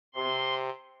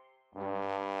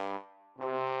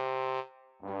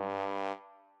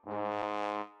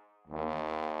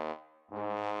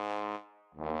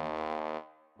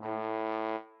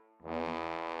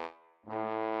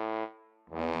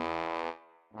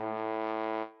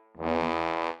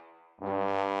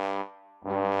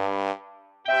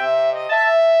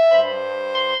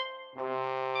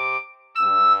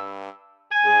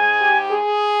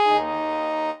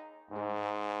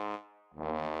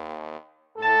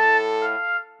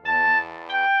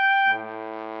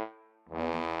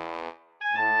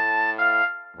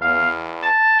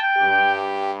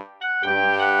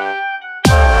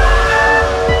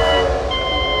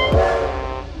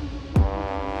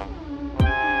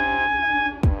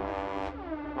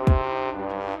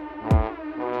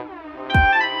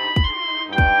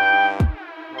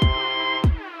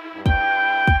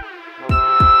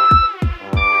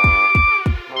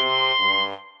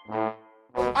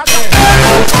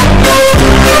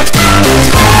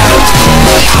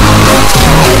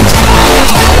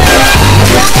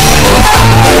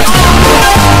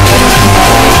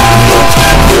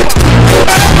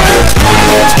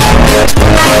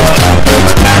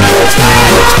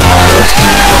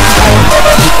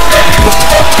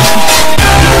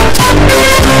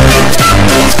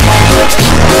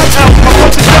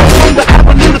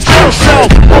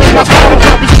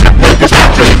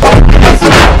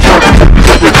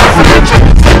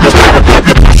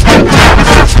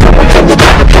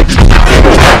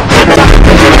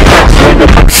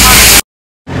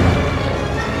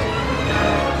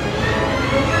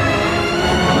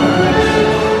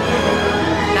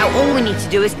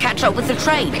up with the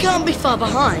train. We can't be far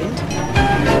behind.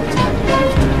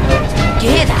 Do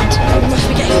you hear that? We must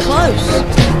be getting close.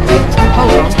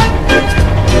 Hold on.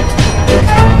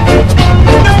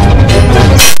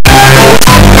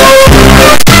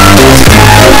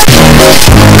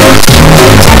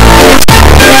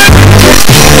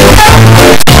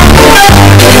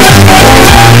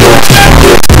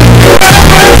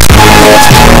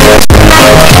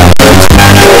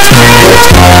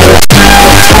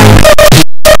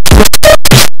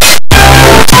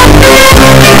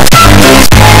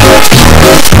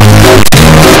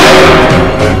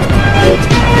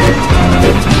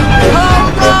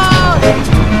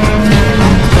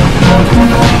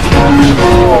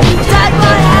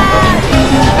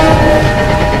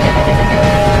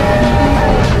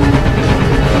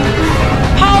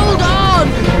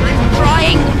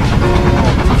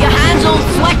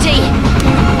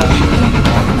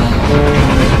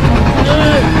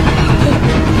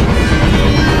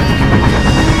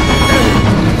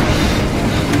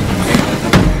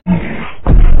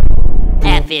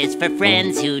 Is for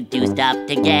friends who do stuff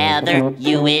together.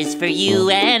 U is for you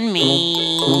and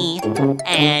me.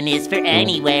 N is for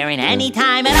anywhere and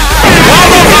anytime at all.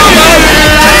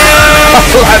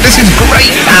 This is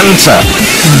great banter.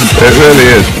 It really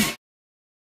is.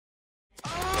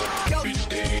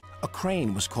 A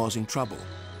crane was causing trouble.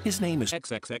 His name is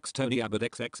XXX Tony Abbott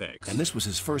XXX. And this was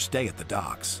his first day at the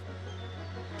docks.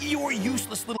 "You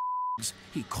useless little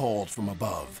he called from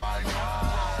above.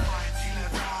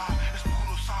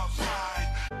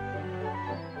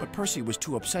 But Percy was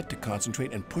too upset to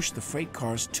concentrate and pushed the freight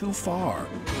cars too far.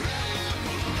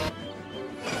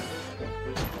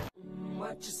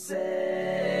 What you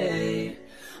say?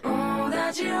 Oh,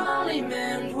 that you only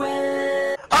meant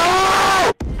well.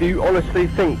 Oh! Do you honestly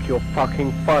think you're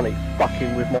fucking funny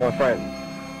fucking with my friends?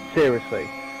 Seriously,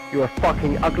 you're a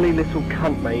fucking ugly little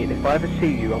cunt, mate, and if I ever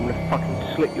see you, I'm gonna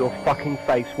fucking slit your fucking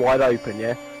face wide open,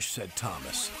 yeah? Said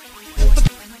Thomas.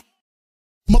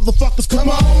 Motherfuckers come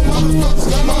on, motherfuckers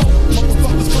come on,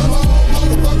 motherfuckers come on,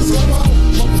 motherfuckers come on,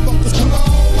 motherfuckers come on,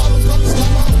 motherfuckers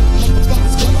come on,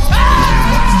 motherfuckers come on.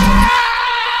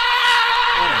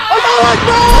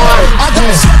 I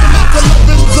got 7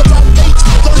 11s, about 8,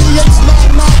 38s,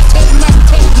 9, 10,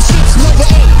 10, the shit's never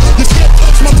end. You can't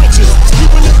touch my riches,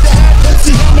 even if you have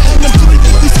MC Hammer and them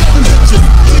 357 bitches.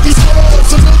 Niggas all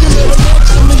 $1 million in a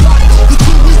mansion, the yacht, the 2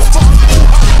 weeks spot, 2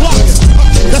 hot blocks.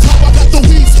 That's how I got the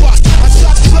weed spot.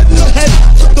 Bread in your head,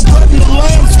 put the bread in the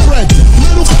lamb spread.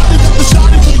 Little body got the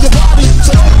shot into your body.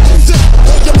 So don't sit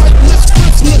or you might miss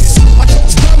Christmas. I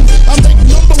coach guns, I make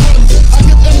number ones. I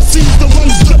give MCs the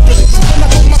runs dripping. When I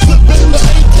put my clip in the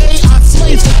AK, I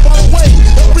slay from far away.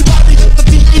 Everybody hit the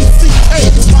DECK.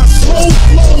 My slow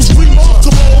flow's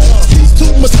remarkable. These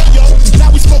two Mateo,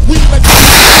 now we smoke weed like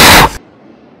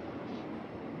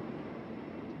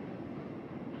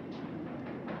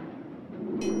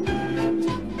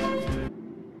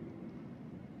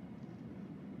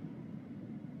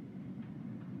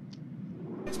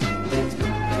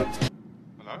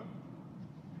Hello?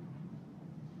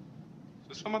 Is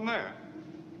there someone there?